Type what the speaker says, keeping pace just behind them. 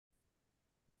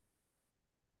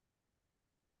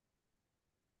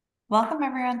Welcome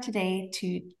everyone today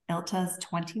to ILTA's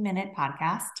 20-minute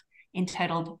podcast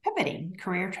entitled Pivoting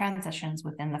Career Transitions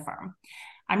Within the Firm.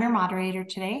 I'm your moderator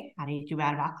today, Adi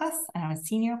Dubadabaklis, and I'm a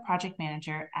senior project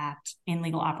manager in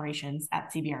legal operations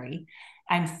at CBRE.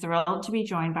 I'm thrilled to be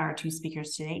joined by our two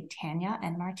speakers today, Tanya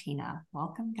and Martina.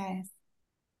 Welcome, guys.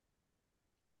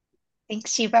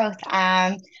 Thanks to you both.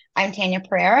 I'm Tanya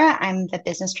Pereira. I'm the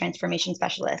Business Transformation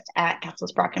Specialist at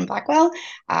Cassels Brock & Blackwell.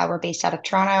 We're based out of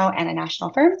Toronto and a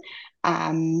national firm.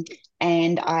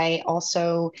 And I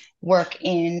also work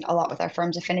in a lot with our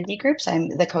firm's affinity groups. I'm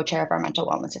the co-chair of our mental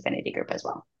wellness affinity group as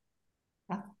well.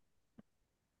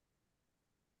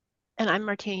 And I'm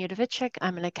Martina Udovicic.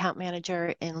 I'm an account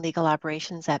manager in legal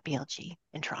operations at BLG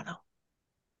in Toronto.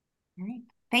 All right.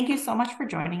 Thank you so much for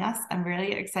joining us. I'm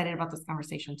really excited about this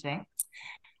conversation today.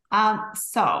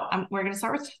 We're going to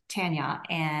start with Tanya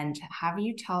and have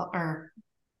you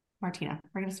Martina.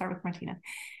 We're going to start with Martina.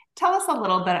 Tell us a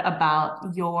little bit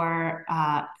about your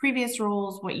previous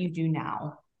roles, what you do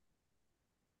now.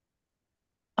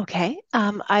 Okay.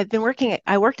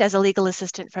 I worked as a legal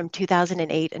assistant from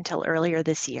 2008 until earlier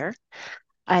this year.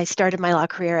 I started my law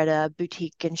career at a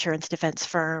boutique insurance defense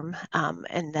firm,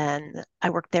 and then I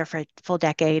worked there for a full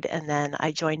decade, and then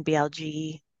I joined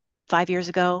BLG 5 years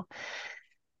ago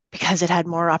because it had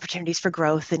more opportunities for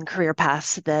growth and career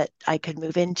paths that I could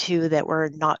move into that were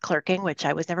not clerking, which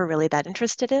I was never really that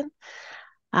interested in.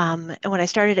 And when I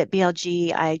started at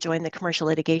BLG, I joined the commercial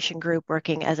litigation group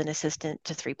working as an assistant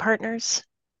to 3 partners.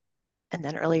 And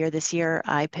then earlier this year,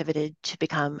 I pivoted to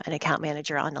become an account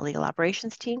manager on the legal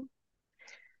operations team.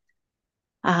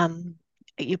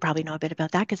 You probably know a bit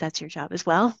about that because that's your job as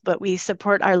well. But we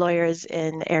support our lawyers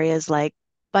in areas like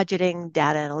budgeting,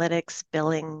 data analytics,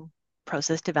 billing,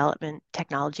 process development,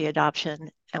 technology adoption.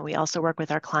 And we also work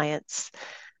with our clients,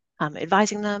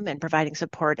 advising them and providing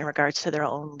support in regards to their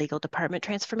own legal department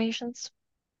transformations.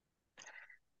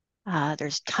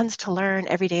 There's tons to learn.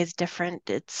 Every day is different.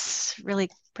 It's really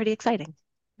pretty exciting,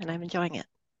 and I'm enjoying it.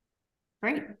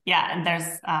 Great. Yeah, and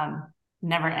there's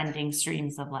never-ending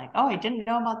streams of like, oh, I didn't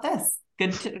know about this.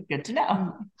 Good to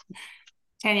know.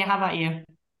 Tanya, how about you?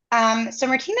 So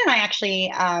Martina and I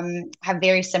actually have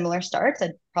very similar starts.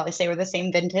 I'd probably say we're the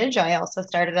same vintage. I also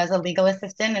started as a legal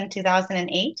assistant in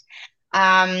 2008.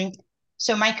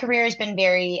 So my career has been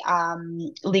very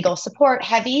legal support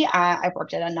heavy. I've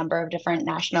worked at a number of different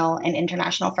national and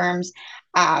international firms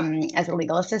as a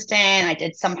legal assistant. I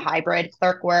did some hybrid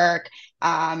clerk work,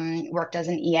 worked as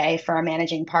an EA for a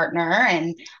managing partner,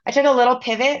 and I took a little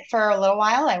pivot for a little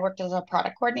while. I worked as a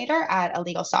product coordinator at a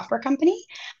legal software company,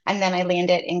 and then I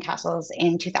landed in Cassels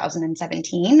in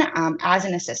 2017 as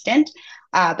an assistant,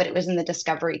 but it was in the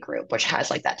discovery group, which has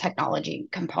like that technology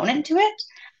component to it.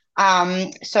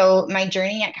 So my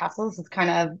journey at Cassels has kind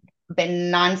of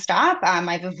been nonstop.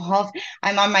 I've evolved.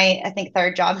 I'm on my, I think,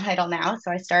 3rd job title now.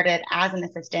 So I started as an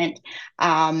assistant.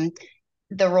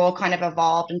 The role kind of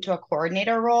evolved into a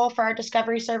coordinator role for our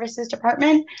discovery services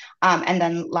department. And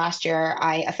then last year,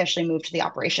 I officially moved to the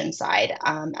operations side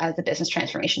as a business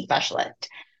transformation specialist.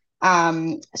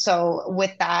 So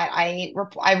with that, I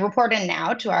report in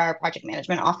now to our project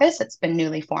management office. It's been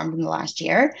newly formed in the last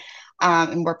year.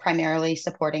 And we're primarily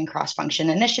supporting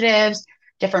cross-function initiatives,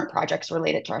 different projects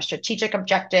related to our strategic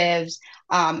objectives,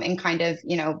 and kind of,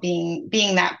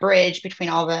 being that bridge between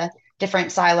all the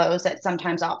different silos that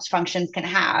sometimes ops functions can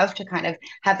have to kind of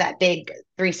have that big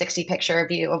 360 picture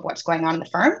view of what's going on in the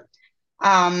firm.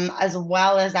 As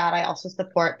well as that, I also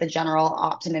support the general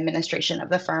ops and administration of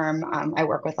the firm. I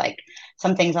work with like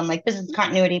some things on like business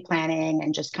continuity planning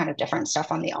and just kind of different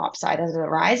stuff on the ops side as it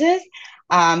arises.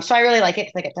 So I really like it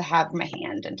because I get to have my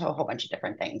hand into a whole bunch of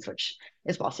different things, which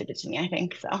is well suited to me, I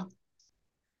think. So.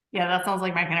 Yeah, that sounds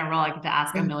like my kind of role. I get to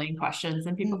ask a million questions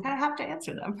and people kind of have to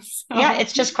answer them. So. Yeah,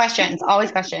 it's just questions,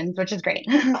 always questions, which is great.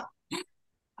 So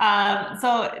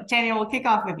Tanya, we'll kick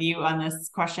off with you on this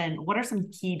question. What are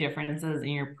some key differences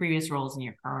in your previous roles and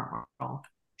your current role?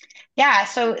 Yeah,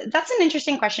 so that's an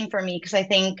interesting question for me because I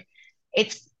think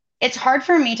it's hard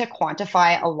for me to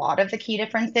quantify a lot of the key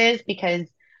differences because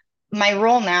my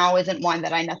role now isn't one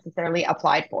that I necessarily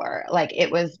applied for. Like it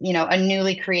was, a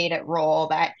newly created role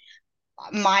that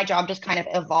my job just kind of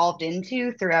evolved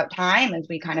into throughout time as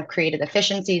we kind of created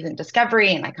efficiencies and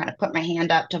discovery, and I kind of put my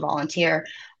hand up to volunteer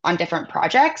on different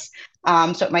projects.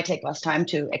 So it might take less time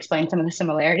to explain some of the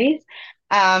similarities.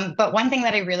 But one thing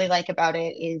that I really like about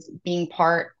it is being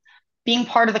part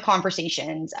of the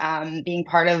conversations, being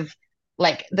part of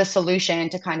like the solution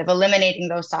to kind of eliminating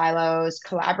those silos,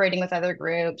 collaborating with other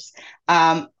groups.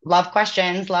 Love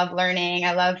questions, love learning.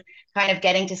 I love kind of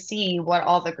getting to see what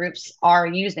all the groups are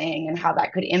using and how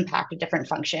that could impact a different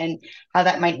function, how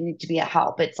that might need to be a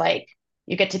help. It's like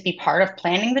you get to be part of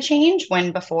planning the change,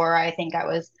 when before I think I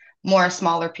was more a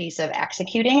smaller piece of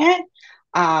executing it.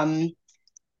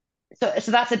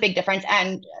 So that's a big difference,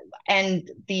 and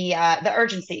the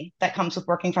urgency that comes with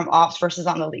working from ops versus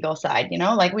on the legal side.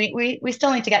 Like we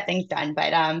still need to get things done,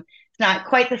 but it's not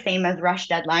quite the same as rush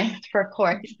deadlines for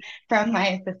courts from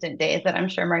my assistant days that I'm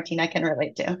sure Martina can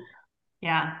relate to.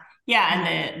 Yeah.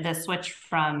 Yeah. And the switch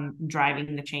from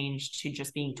driving the change to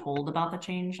just being told about the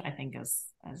change, I think is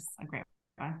a great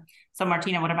one. So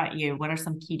Martina, what about you? What are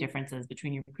some key differences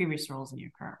between your previous roles and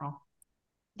your current role?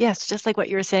 Yes, just like what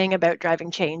you were saying about driving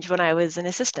change. When I was an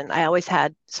assistant, I always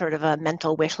had sort of a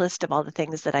mental wish list of all the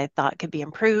things that I thought could be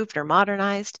improved or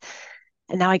modernized.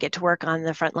 And now I get to work on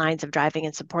the front lines of driving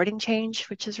and supporting change,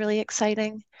 which is really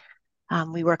exciting.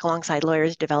 We work alongside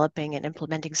lawyers developing and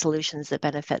implementing solutions that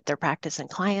benefit their practice and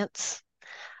clients.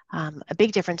 A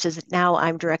big difference is that now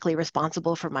I'm directly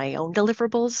responsible for my own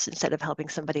deliverables instead of helping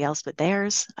somebody else with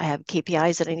theirs. I have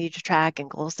KPIs that I need to track and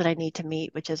goals that I need to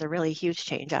meet, which is a really huge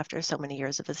change after so many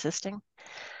years of assisting.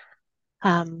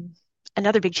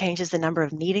 Another big change is the number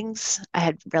of meetings. I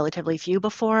had relatively few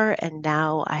before, and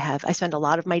now I spend a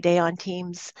lot of my day on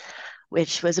Teams,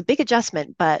 which was a big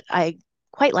adjustment, but I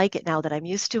quite like it now that I'm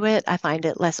used to it. I find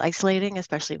it less isolating,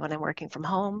 especially when I'm working from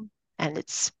home, and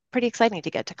it's pretty exciting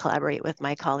to get to collaborate with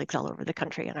my colleagues all over the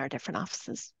country in our different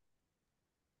offices.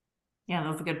 Yeah,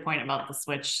 that's a good point about the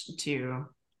switch to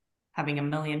having a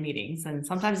million meetings. And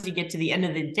sometimes you get to the end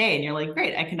of the day and you're like,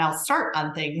 great, I can now start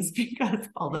on things because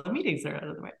all the meetings are out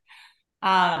of the way.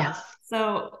 Yes.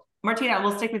 So Martina,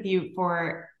 we'll stick with you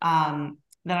for the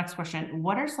next question.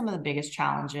 What are some of the biggest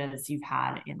challenges you've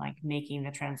had in like making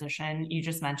the transition? You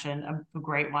just mentioned a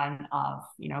great one of,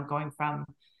 going from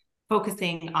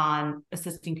focusing on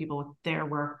assisting people with their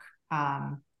work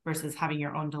versus having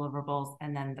your own deliverables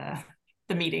and then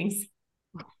the meetings.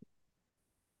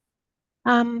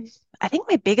 I think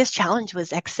my biggest challenge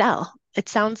was Excel. It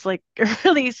sounds like a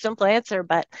really simple answer,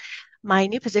 but my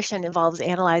new position involves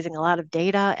analyzing a lot of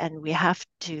data, and we have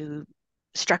to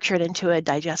structure it into a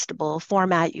digestible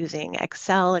format using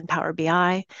Excel and Power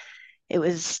BI. It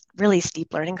was really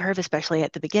steep learning curve, especially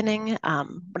at the beginning.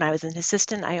 When I was an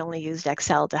assistant, I only used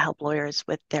Excel to help lawyers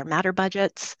with their matter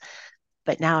budgets,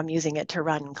 but now I'm using it to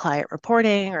run client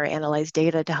reporting or analyze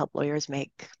data to help lawyers make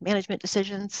management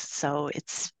decisions. So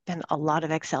it's been a lot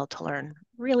of Excel to learn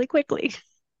really quickly.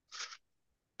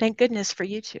 Thank goodness for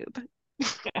YouTube.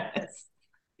 Yes.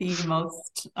 The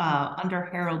most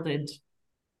under-heralded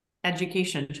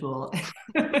education tool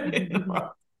in the world.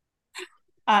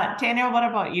 Tanya, what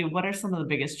about you? What are some of the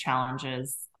biggest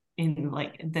challenges in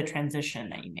like the transition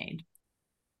that you made?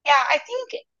 Yeah, I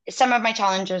think some of my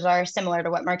challenges are similar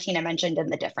to what Martina mentioned in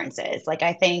the differences. Like,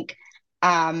 I think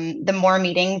the more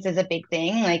meetings is a big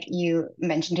thing. Like you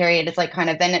mentioned, Harriet, it's like kind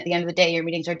of then at the end of the day, your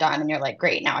meetings are done and you're like,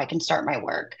 great, now I can start my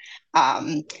work.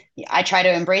 I try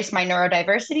to embrace my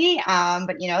neurodiversity,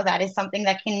 but that is something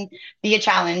that can be a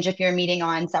challenge if you're meeting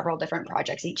on several different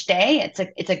projects each day.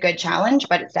 It's a good challenge,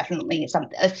 but it's definitely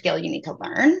a skill you need to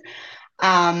learn.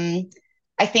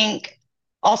 I think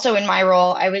also in my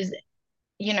role, I was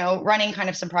running kind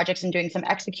of some projects and doing some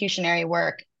executionary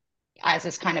work as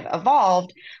this kind of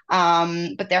evolved.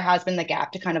 But there has been the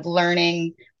gap to kind of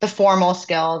learning the formal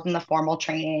skills and the formal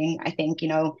training. I think,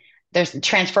 there's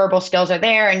transferable skills are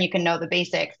there and you can know the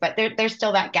basics, but there's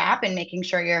still that gap in making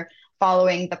sure you're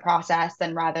following the process,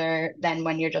 and rather than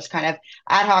when you're just kind of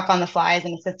ad hoc on the fly as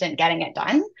an assistant getting it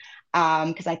done.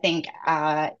 Because I think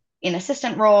in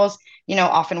assistant roles,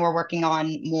 often we're working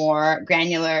on more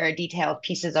granular, detailed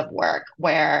pieces of work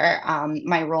where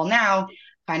my role now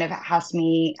kind of has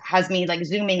me like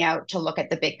zooming out to look at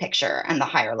the big picture and the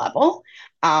higher level,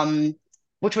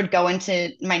 which would go into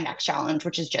my next challenge,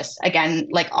 which is just, again,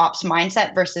 like ops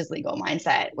mindset versus legal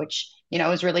mindset, which,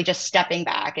 is really just stepping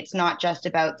back. It's not just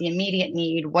about the immediate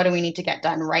need. What do we need to get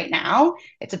done right now?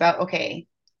 It's about, okay,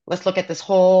 let's look at this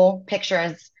whole picture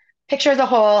as a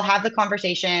whole, have the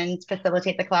conversations,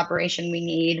 facilitate the collaboration we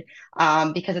need,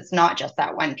 because it's not just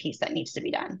that one piece that needs to be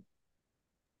done.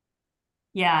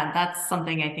 Yeah, that's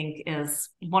something I think is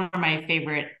one of my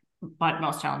favorite but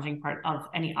most challenging part of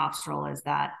any ops role is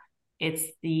that it's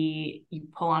you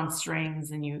pull on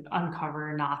strings and you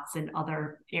uncover knots in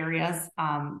other areas.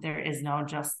 There is no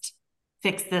just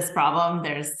fix this problem.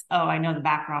 There's, I know the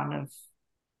background of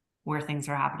where things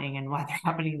are happening and why they're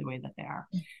happening the way that they are.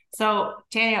 So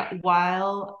Tanya,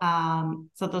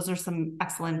 so those are some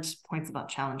excellent points about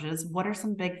challenges. What are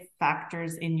some big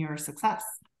factors in your success?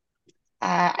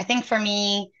 I think for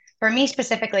me, For me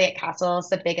specifically at Castles,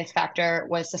 the biggest factor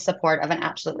was the support of an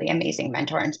absolutely amazing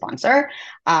mentor and sponsor.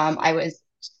 I was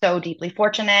so deeply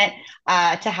fortunate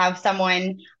to have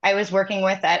someone I was working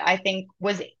with that I think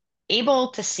was able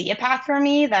to see a path for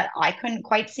me that I couldn't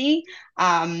quite see.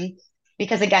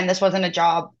 Because again, this wasn't a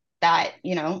job that,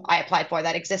 I applied for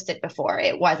that existed before.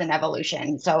 It was an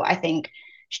evolution. So I think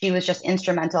she was just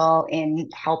instrumental in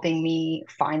helping me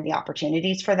find the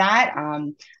opportunities for that.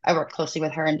 I worked closely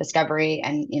with her in discovery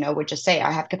and, would just say,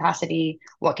 I have capacity.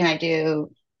 What can I do?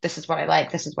 This is what I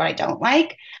like. This is what I don't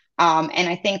like. And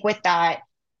I think with that,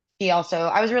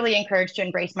 I was really encouraged to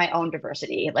embrace my own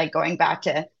diversity, like going back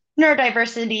to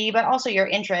neurodiversity, but also your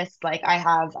interests. Like I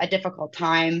have a difficult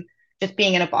time just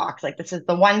being in a box. Like this is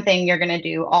the one thing you're going to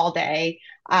do all day.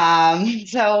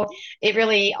 So it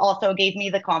really also gave me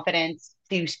the confidence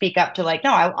to speak up to like,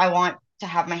 no, I want to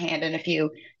have my hand in a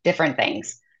few different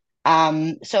things.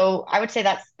 So I would say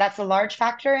that's a large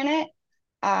factor in it.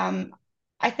 Um,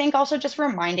 I think also just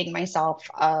reminding myself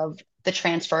of the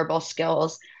transferable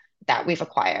skills that we've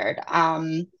acquired.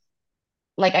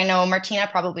 Like I know Martina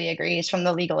probably agrees from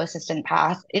the legal assistant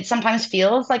path. It sometimes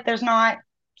feels like there's not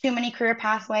too many career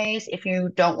pathways if you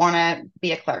don't want to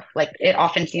be a clerk. Like it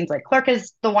often seems like clerk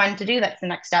is the one to do, that's the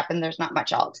next step, and there's not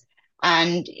much else.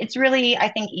 And it's really, I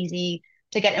think, easy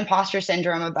to get imposter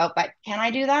syndrome about, but can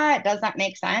I do that? Does that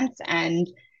make sense? And,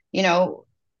 you know,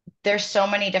 there's so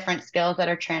many different skills that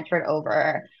are transferred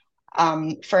over.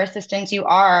 For assistants, you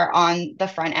are on the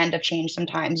front end of change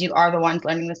sometimes. You are the ones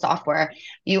learning the software.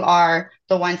 You are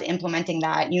the ones implementing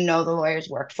that. You know the lawyer's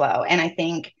workflow. And I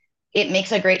think it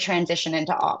makes a great transition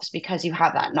into ops because you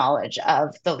have that knowledge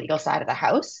of the legal side of the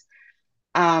house.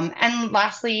 And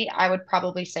lastly, I would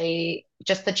probably say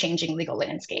just the changing legal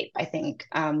landscape. I think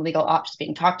legal ops is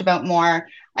being talked about more.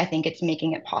 I think it's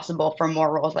making it possible for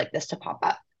more roles like this to pop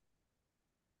up.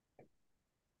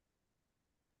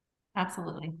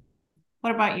 Absolutely.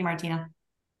 What about you, Martina?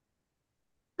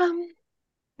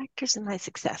 Factors in my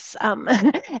success.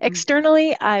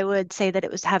 Externally, I would say that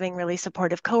it was having really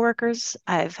supportive coworkers.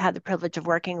 I've had the privilege of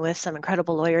working with some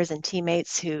incredible lawyers and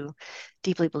teammates who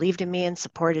deeply believed in me and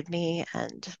supported me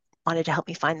and wanted to help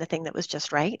me find the thing that was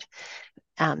just right.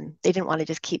 They didn't want to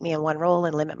just keep me in one role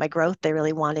and limit my growth. They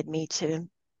really wanted me to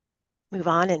move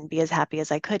on and be as happy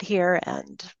as I could here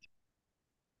and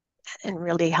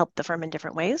really help the firm in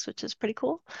different ways, which is pretty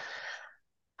cool.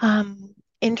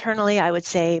 Internally, I would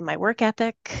say my work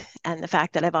ethic and the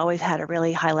fact that I've always had a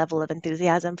really high level of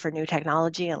enthusiasm for new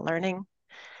technology and learning.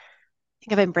 I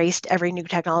think I've embraced every new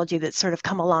technology that's sort of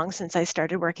come along since I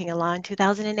started working in law in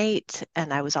 2008.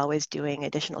 And I was always doing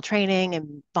additional training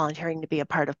and volunteering to be a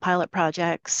part of pilot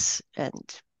projects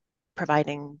and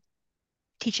providing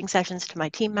teaching sessions to my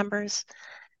team members.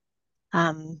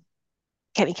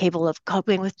 Kept me capable of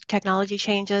coping with technology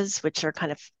changes, which are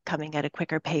kind of coming at a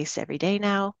quicker pace every day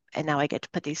now. And now I get to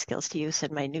put these skills to use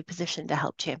in my new position to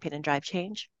help champion and drive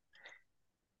change.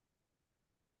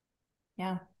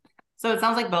 Yeah. So it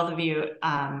sounds like both of you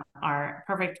are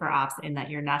perfect for ops in that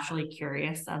you're naturally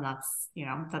curious, and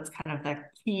that's kind of the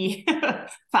key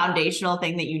foundational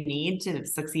thing that you need to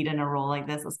succeed in a role like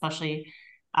this, especially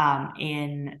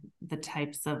in the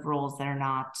types of roles that are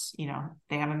not,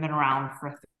 they haven't been around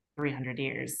for 300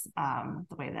 years,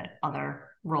 the way that other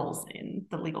roles in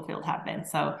the legal field have been.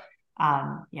 So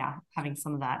yeah, having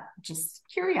some of that just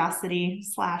curiosity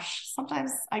 /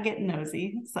 sometimes I get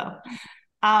nosy. So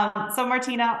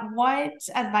Martina, what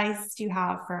advice do you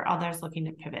have for others looking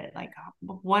to pivot? Like,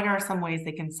 what are some ways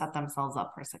they can set themselves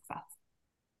up for success?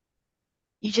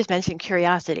 You just mentioned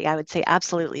curiosity. I would say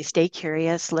absolutely stay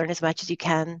curious, learn as much as you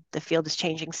can. The field is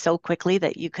changing so quickly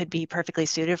that you could be perfectly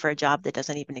suited for a job that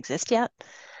doesn't even exist yet.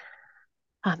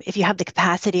 If you have the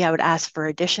capacity, I would ask for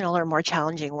additional or more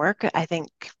challenging work. I think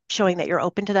showing that you're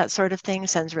open to that sort of thing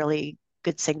sends really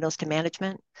good signals to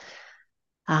management.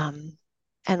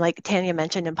 And like Tanya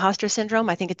mentioned, imposter syndrome,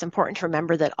 I think it's important to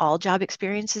remember that all job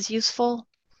experience is useful.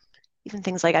 Even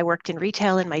things like I worked in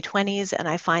retail in my 20s, and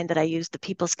I find that I use the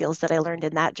people skills that I learned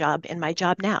in that job in my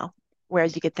job now.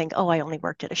 Whereas you could think, oh, I only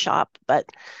worked at a shop, but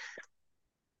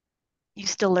you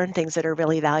still learn things that are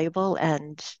really valuable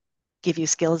and give you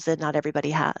skills that not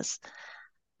everybody has.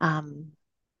 My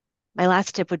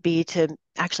last tip would be to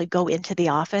actually go into the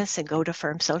office and go to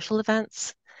firm social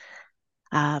events.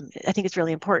 I think it's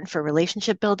really important for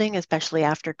relationship building, especially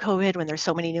after COVID, when there's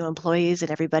so many new employees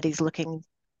and everybody's looking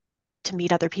to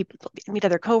meet other people, meet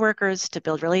other coworkers, to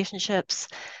build relationships.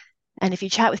 And if you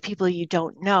chat with people you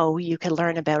don't know, you can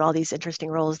learn about all these interesting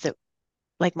roles that,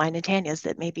 like mine and Tanya's,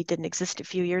 that maybe didn't exist a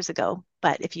few years ago.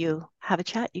 But if you have a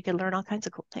chat, you can learn all kinds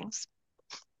of cool things.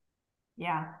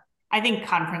 Yeah. I think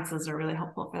conferences are really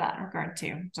helpful for that regard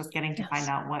too, just getting to find Yes.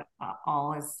 out what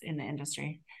all is in the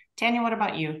industry. Tanya, what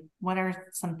about you? What are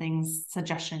some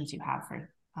suggestions you have for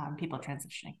people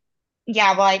transitioning?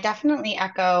 Yeah, well, I definitely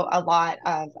echo a lot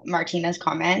of Martina's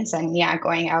comments and yeah,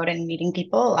 going out and meeting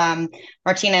people.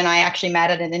 Martina and I actually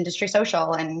met at an industry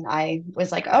social and I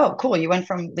was like, oh, cool, you went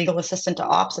from legal assistant to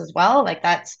ops as well. Like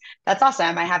that's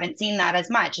awesome. I haven't seen that as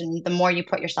much. And the more you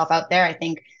put yourself out there, I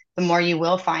think the more you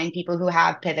will find people who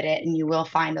have pivoted and you will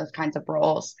find those kinds of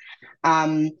roles.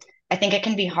 Um, I think it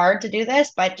can be hard to do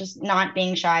this, but just not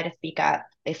being shy to speak up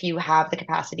if you have the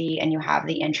capacity and you have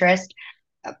the interest,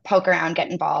 poke around, get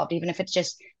involved, even if it's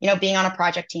just, being on a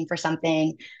project team for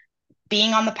something,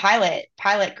 being on the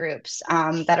pilot groups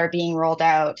that are being rolled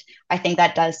out. I think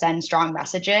that does send strong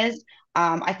messages.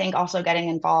 I think also getting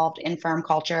involved in firm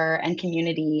culture and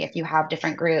community, if you have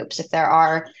different groups, if there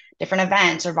are different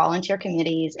events or volunteer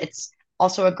communities, it's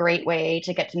also a great way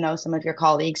to get to know some of your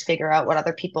colleagues, figure out what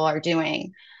other people are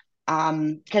doing.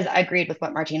 Because I agreed with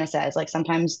what Martina says, like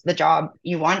sometimes the job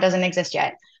you want doesn't exist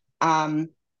yet.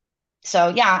 So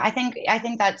yeah, I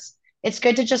think that's it's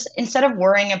good to just instead of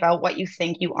worrying about what you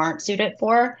think you aren't suited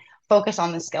for, focus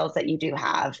on the skills that you do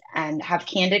have and have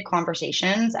candid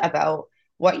conversations about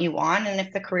what you want. And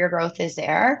if the career growth is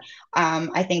there,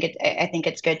 I think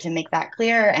it's good to make that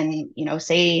clear and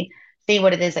say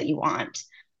what it is that you want.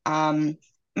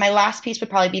 My last piece would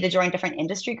probably be to join different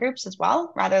industry groups as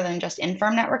well, rather than just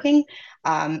in-firm networking.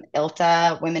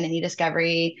 ILTA, Women in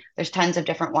E-Discovery, there's tons of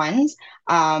different ones.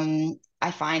 I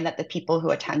find that the people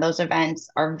who attend those events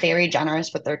are very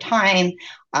generous with their time,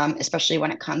 especially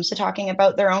when it comes to talking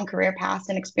about their own career paths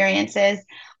and experiences.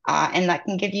 And that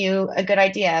can give you a good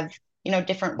idea of,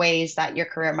 different ways that your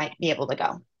career might be able to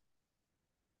go.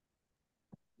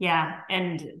 Yeah.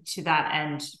 And to that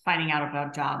end, finding out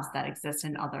about jobs that exist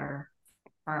in other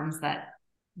firms that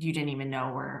you didn't even know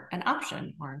were an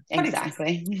option or could exist.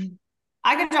 Exactly.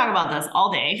 I could talk about this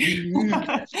all day.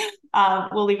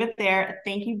 We'll leave it there.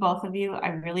 Thank you, both of you. I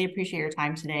really appreciate your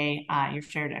time today, your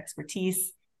shared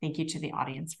expertise. Thank you to the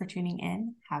audience for tuning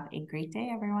in. Have a great day,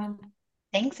 everyone.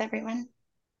 Thanks, everyone.